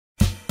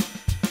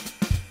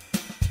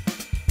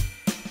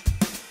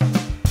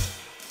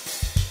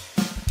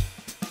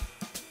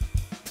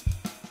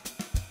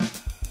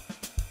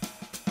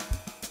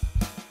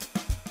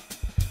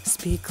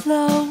Speak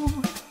low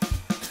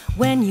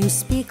when you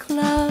speak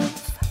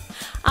love.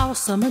 Our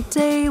summer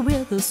day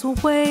withers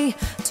away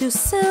too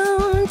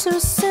soon, too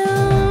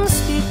soon.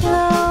 Speak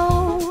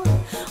low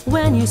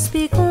when you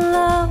speak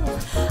love.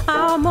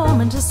 Our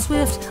moment is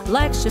swift,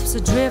 like ships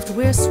adrift,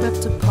 we're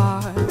swept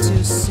apart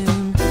too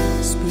soon.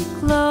 Speak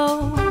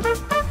low,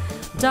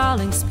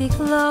 darling, speak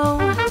low.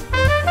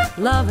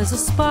 Love is a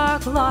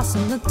spark lost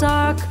in the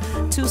dark.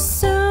 Too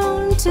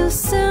soon, too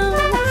soon.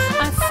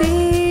 I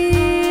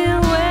feel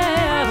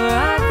wherever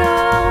I go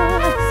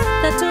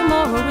that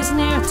tomorrow is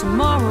near,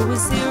 tomorrow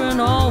is here,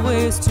 and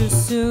always too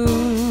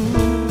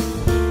soon.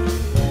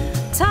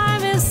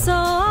 Time is so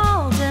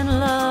old and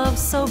love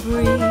so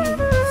brief.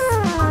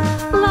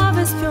 Love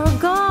is pure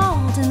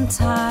gold and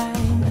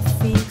time a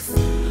thief.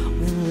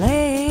 We're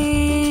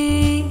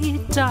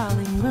late,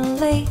 darling, we're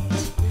late.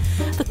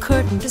 The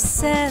curtain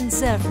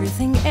descends,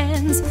 everything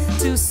ends.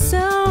 Too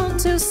soon,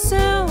 too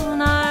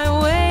soon.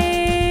 I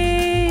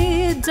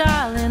wait,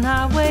 darling,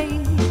 I wait.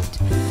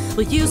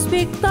 Will you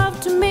speak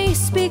love to me,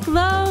 speak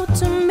low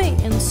to me,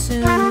 and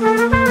soon.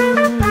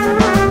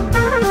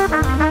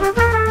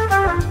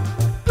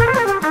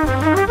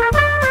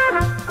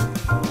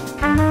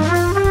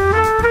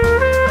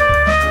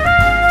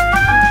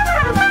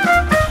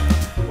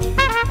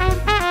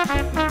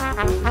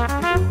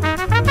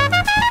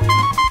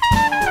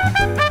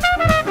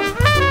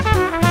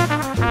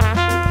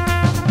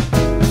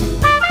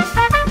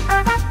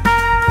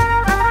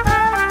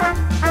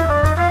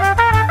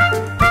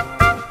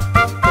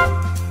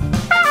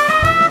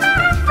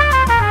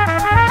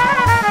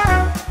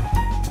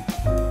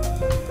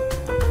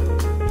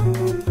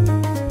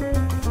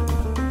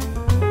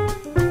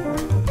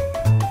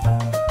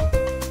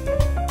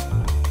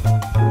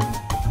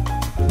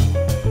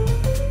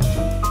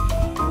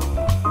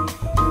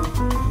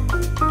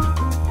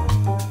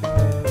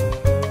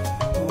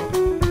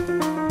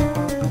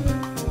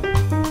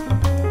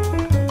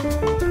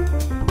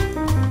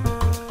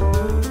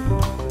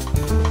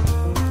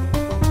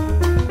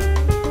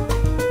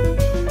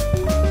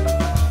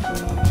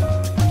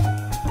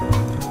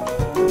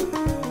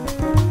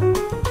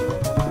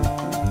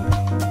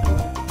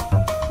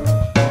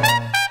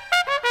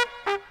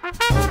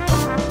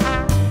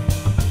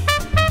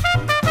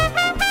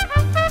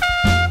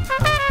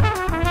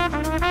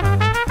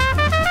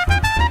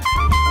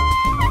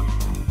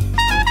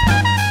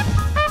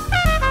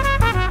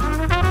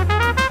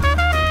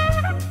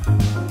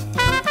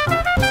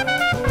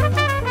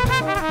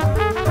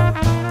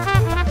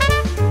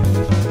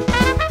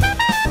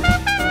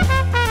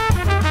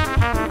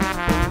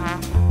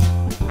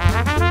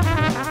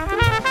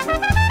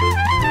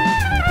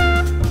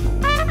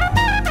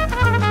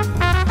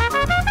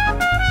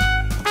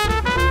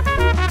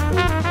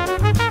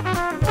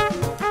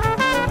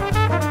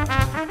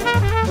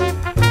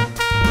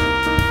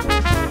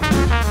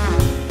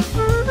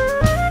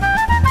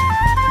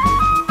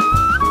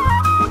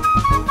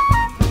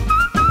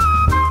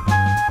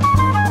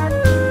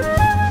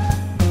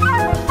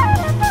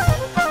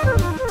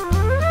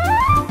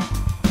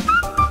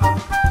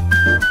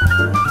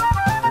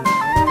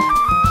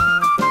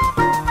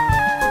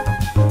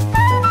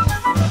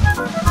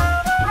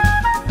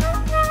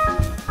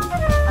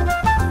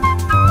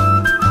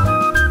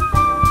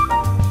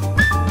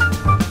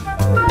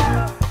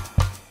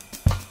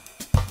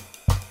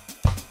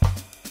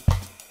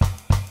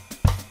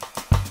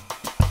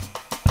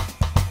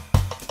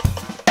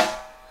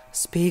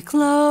 Speak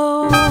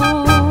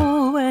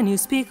low when you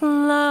speak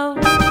low.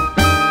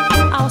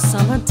 Our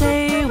summer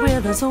day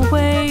withers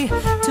away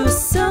too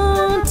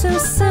soon, too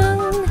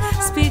soon.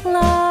 Speak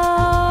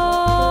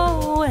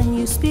low when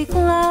you speak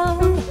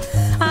low.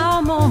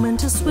 Our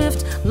moment is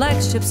swift, like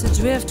ships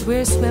adrift,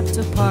 we're swept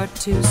apart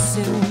too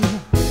soon.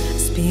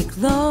 Speak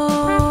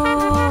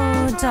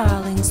low,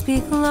 darling,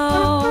 speak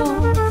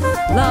low.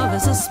 Love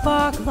is a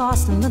spark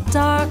lost in the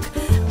dark.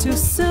 Too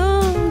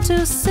soon,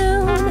 too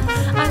soon.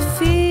 I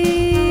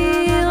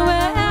feel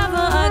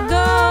wherever I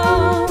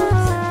go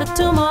that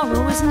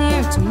tomorrow is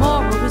near,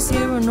 tomorrow is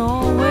here, and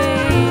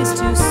always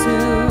too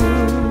soon.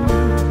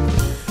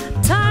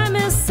 Time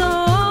is so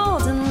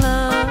old and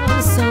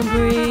love so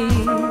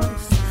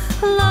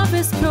brief. Love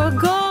is pure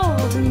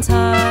gold and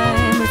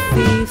time a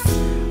thief.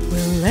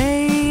 We're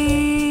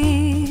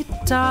late,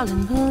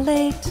 darling, we're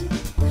late.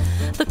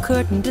 The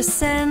curtain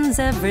descends,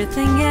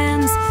 everything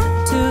ends.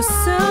 Too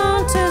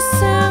soon, too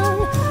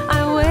soon.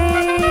 I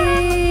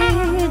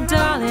wait,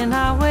 darling,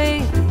 I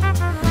wait.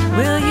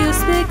 Will you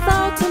speak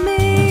low to me?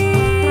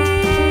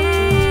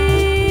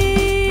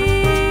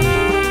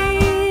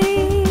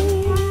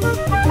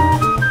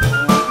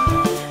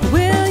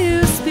 Will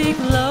you speak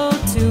low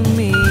to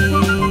me?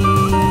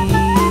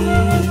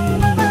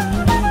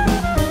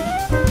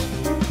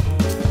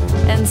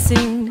 And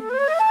sing.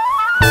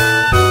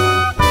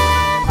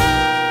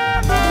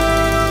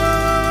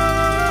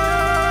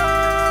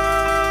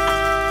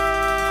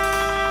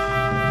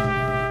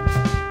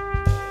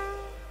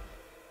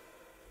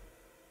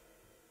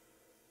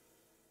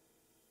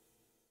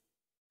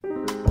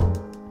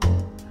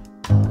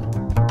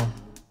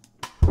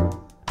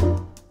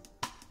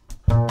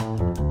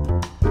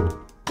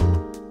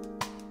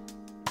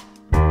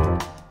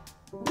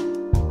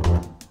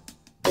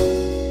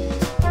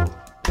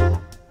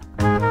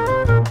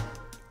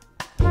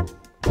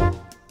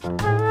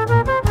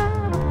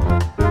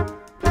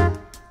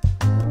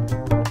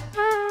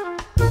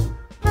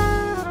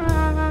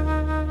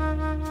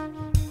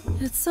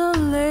 It's a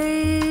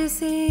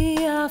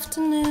lazy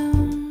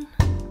afternoon,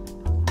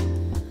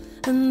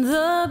 and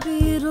the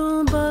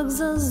beetle bugs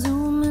are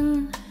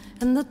zooming,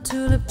 and the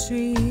tulip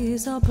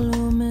trees are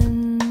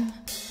blooming,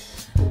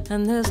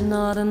 and there's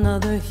not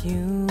another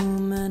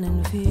human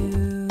in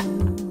view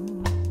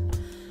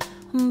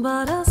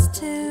but us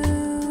two.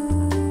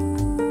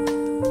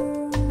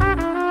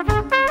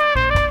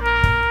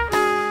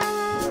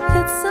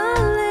 It's a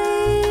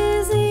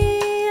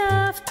lazy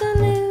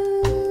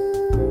afternoon,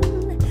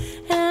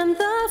 and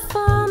the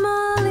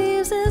farmer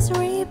leaves his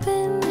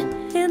reaping.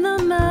 In the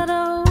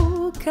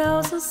meadow,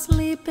 cows are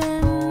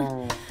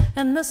sleeping,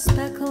 and the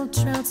speckled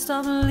trout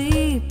stop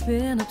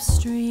leaping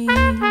upstream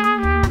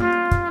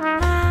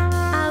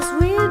as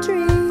we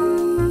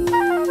dream.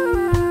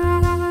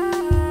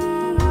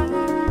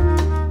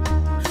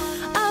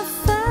 A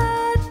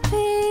fat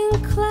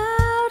pink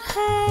cloud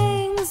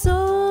hangs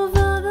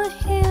over the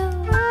hill,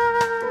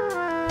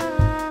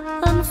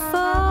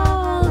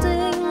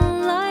 unfolding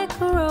like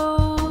a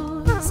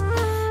rose.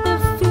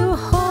 If you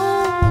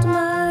hold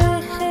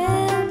my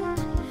hand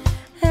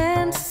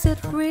and sit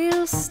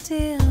real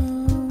still,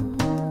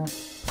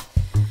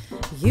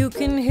 you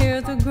can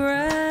hear the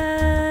grass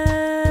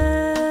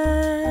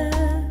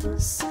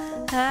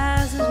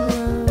as it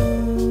grows.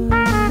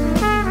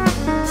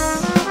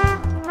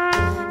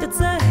 It's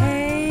a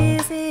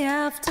hazy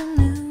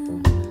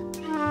afternoon,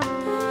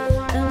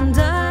 and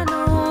I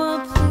know a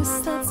place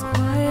that's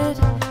quiet,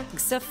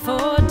 except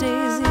for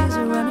daisies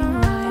running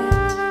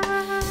riot,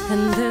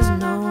 and there's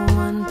no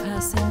one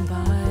passing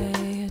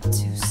by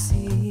to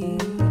see.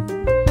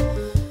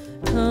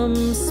 Come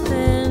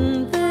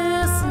spend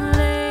this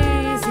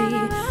lazy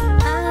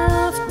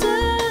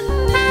afternoon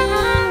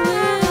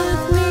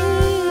with me.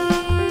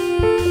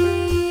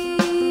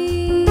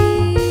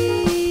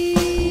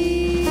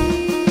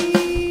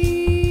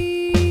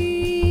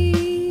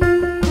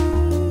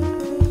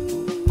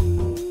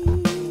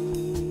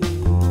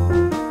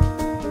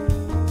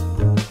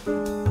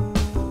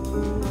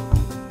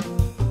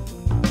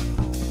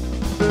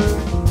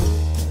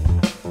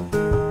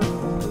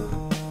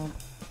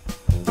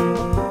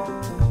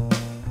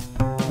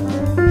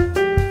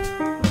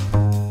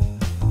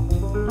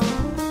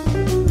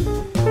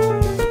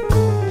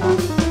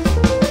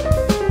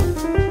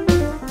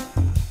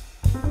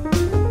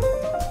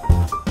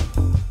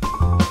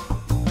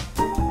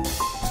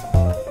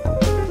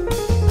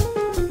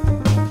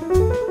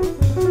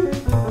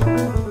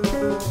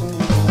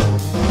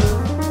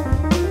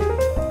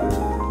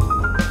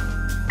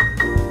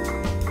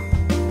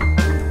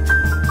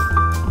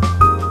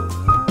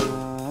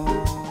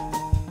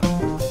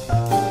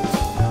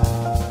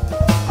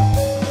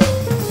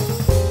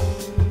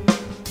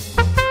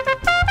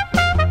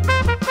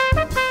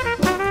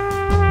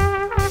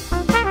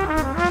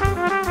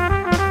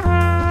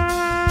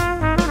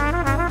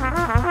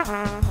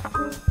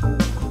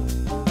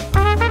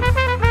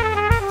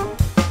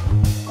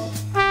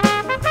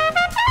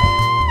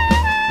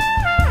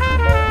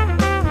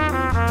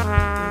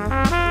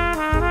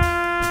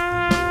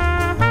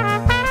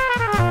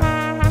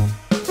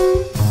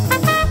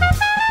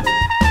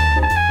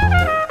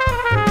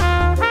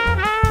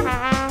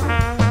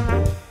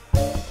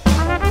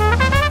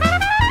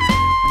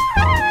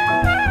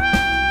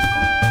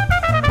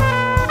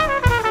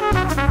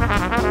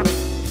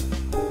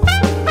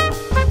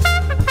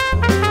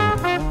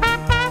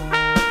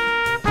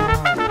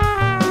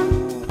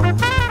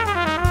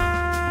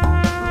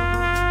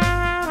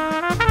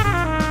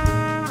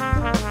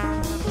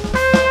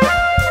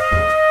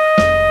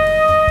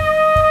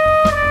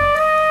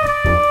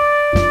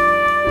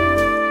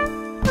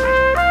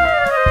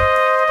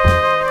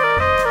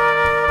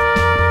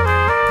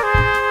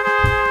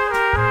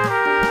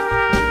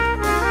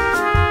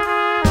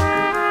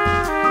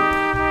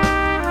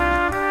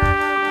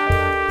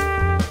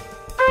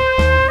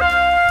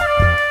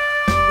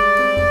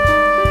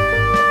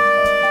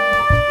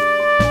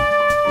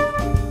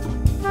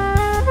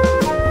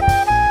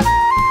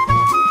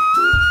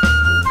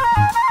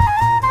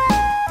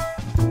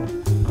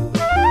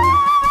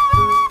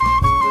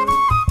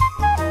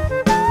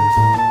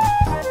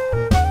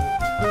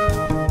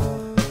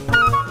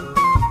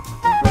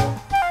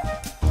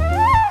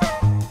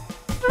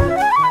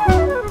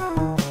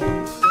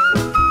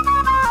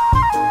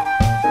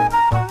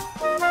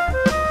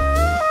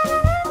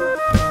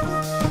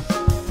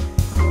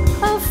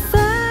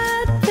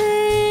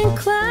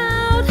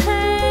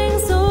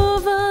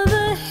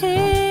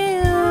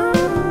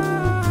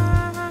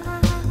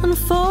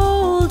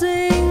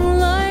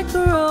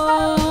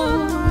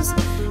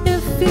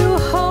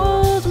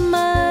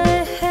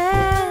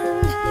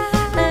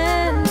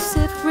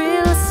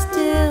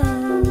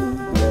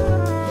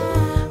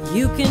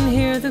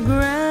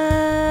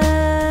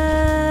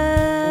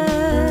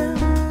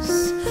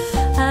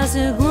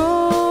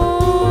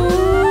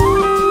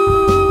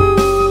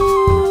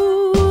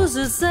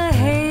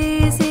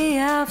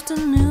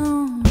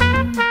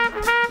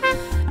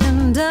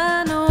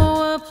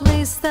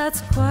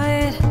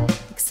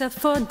 Except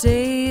for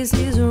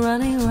daisies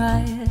running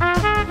riot,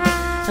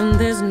 and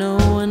there's no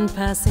one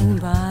passing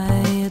by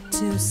it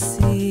to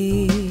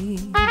see.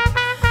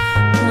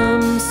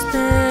 Come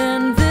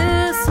spend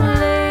this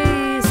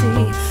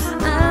lazy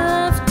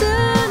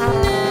afternoon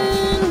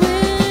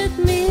with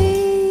me.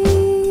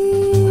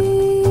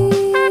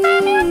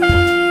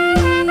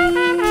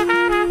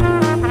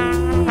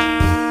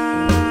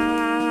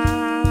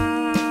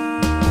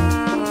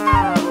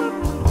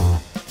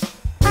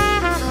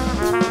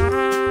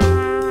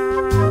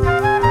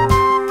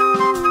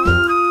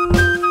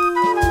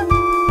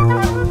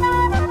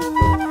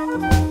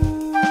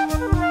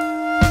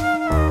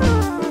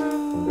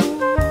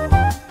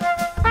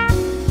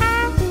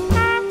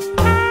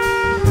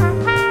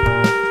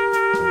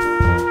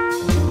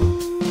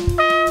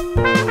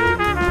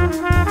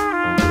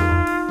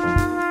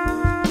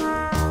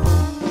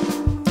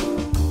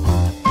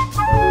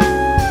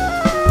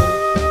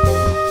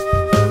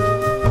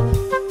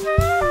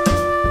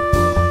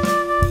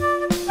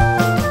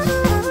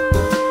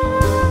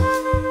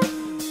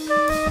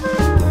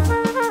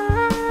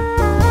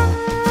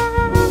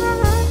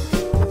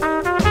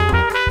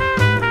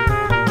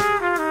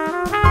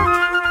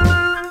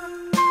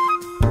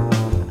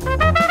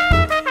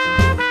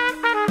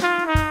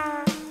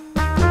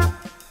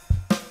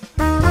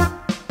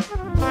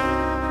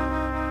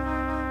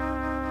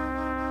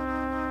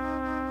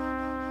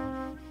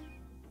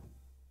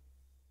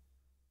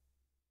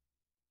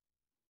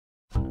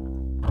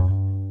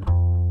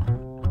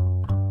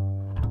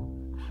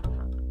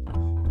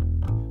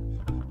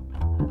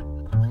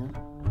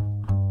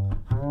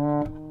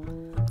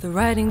 The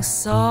writing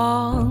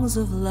songs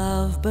of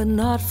love, but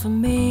not for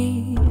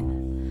me.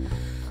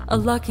 A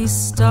lucky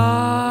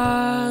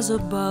stars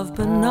above,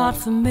 but not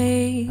for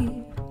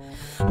me.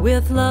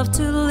 With love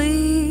to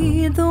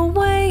lead the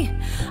way,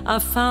 I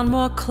found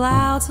more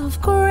clouds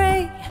of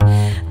gray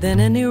than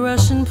any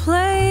Russian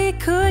play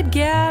could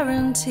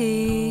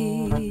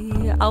guarantee.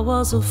 I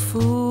was a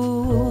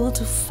fool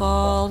to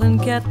fall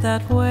and get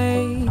that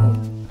way.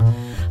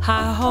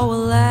 Hi-ho,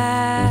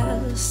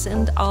 alas,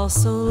 and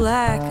also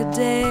lack a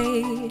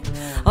day.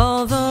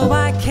 Although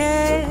I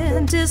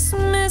can't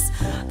dismiss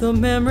the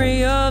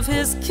memory of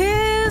his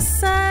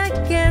kiss, I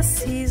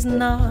guess he's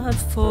not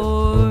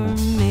for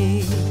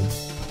me.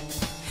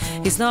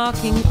 He's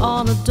knocking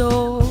on a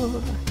door,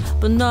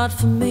 but not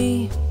for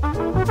me.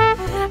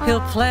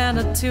 He'll plant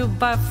a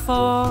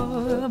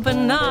 2x4, but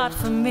not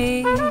for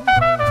me.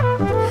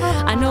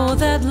 I know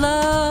that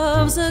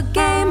love's a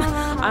game,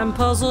 I'm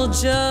puzzled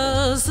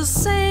just the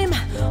same.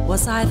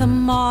 Was I the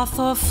moth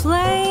or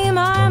flame?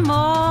 I'm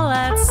all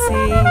at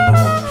sea.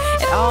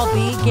 It all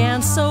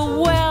began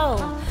so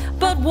well,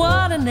 but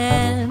what an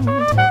end.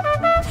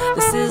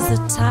 This is the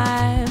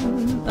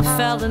time a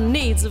fella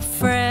needs a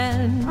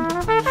friend.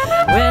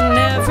 When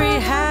every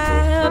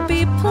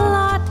happy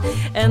plot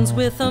ends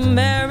with a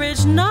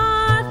marriage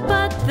knot,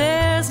 but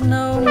there's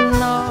no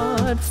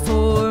knot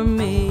for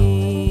me.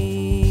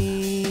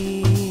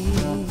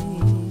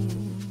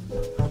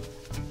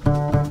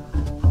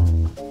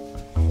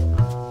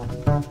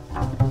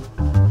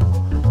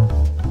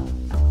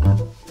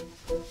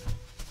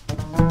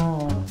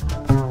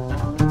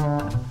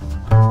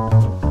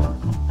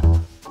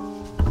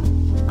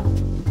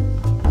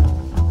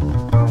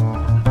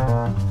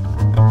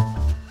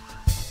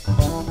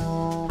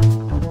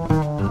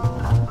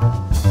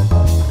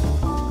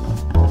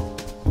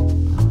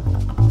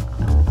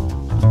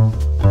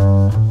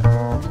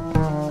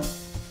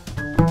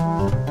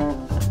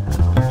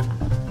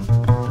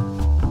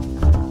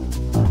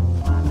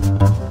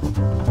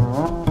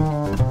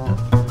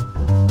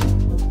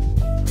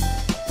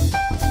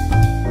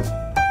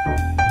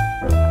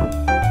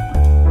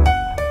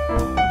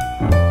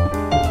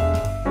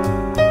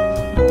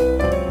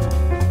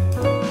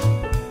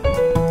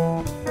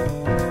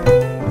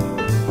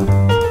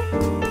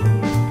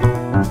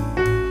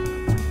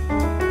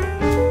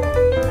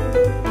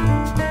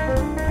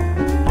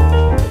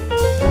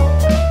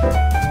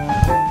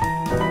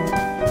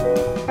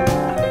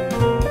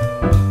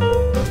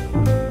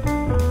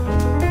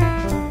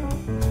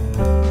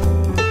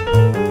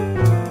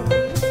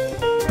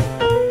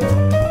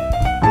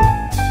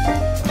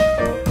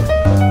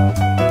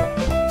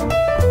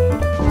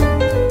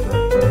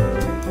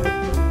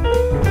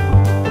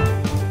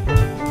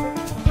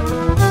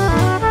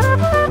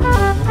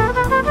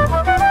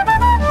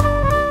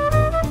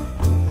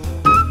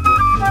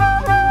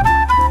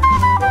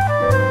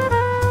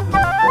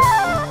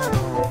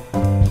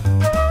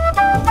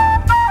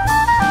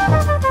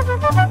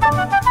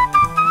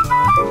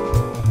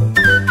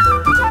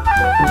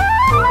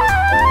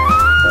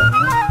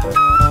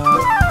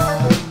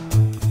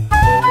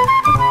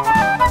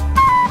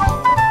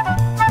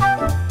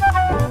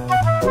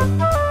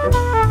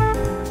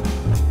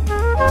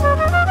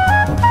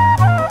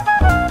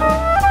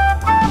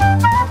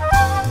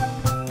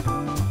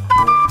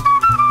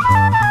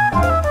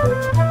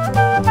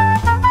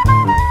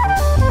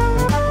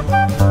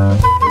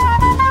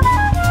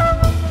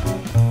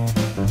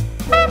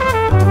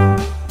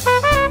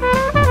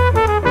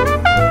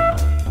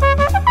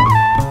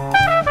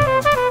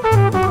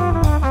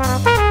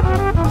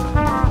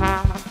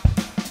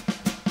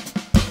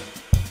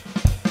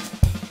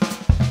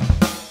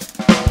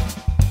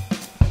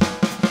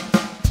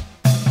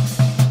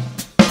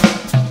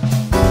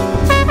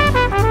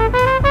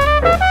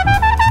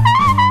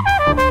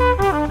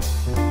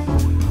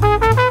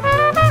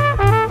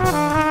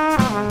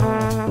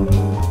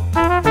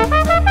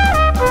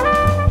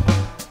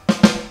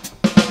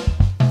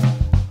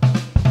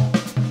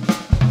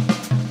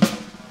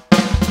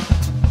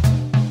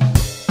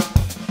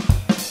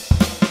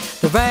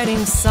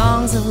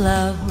 songs of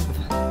love,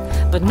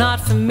 but not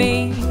for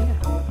me.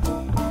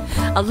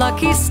 A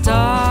lucky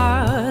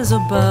stars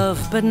above,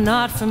 but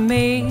not for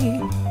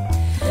me.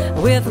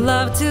 With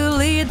love to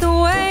lead the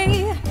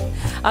way,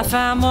 I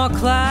found more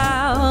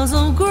clouds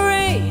of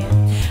gray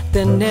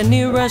than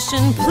any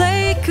Russian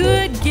play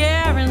could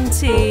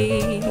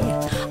guarantee.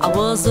 I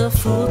was a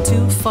fool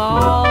to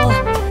fall,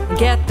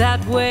 get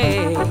that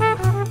way.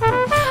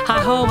 I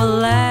hope will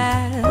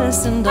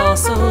last and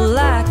also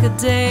lack a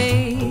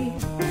day.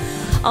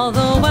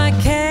 Although I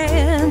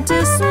can't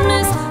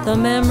dismiss the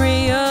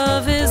memory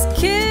of his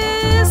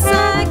kiss,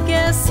 I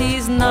guess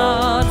he's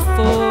not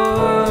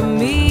for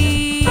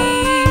me.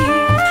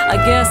 I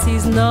guess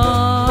he's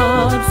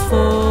not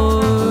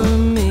for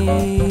me.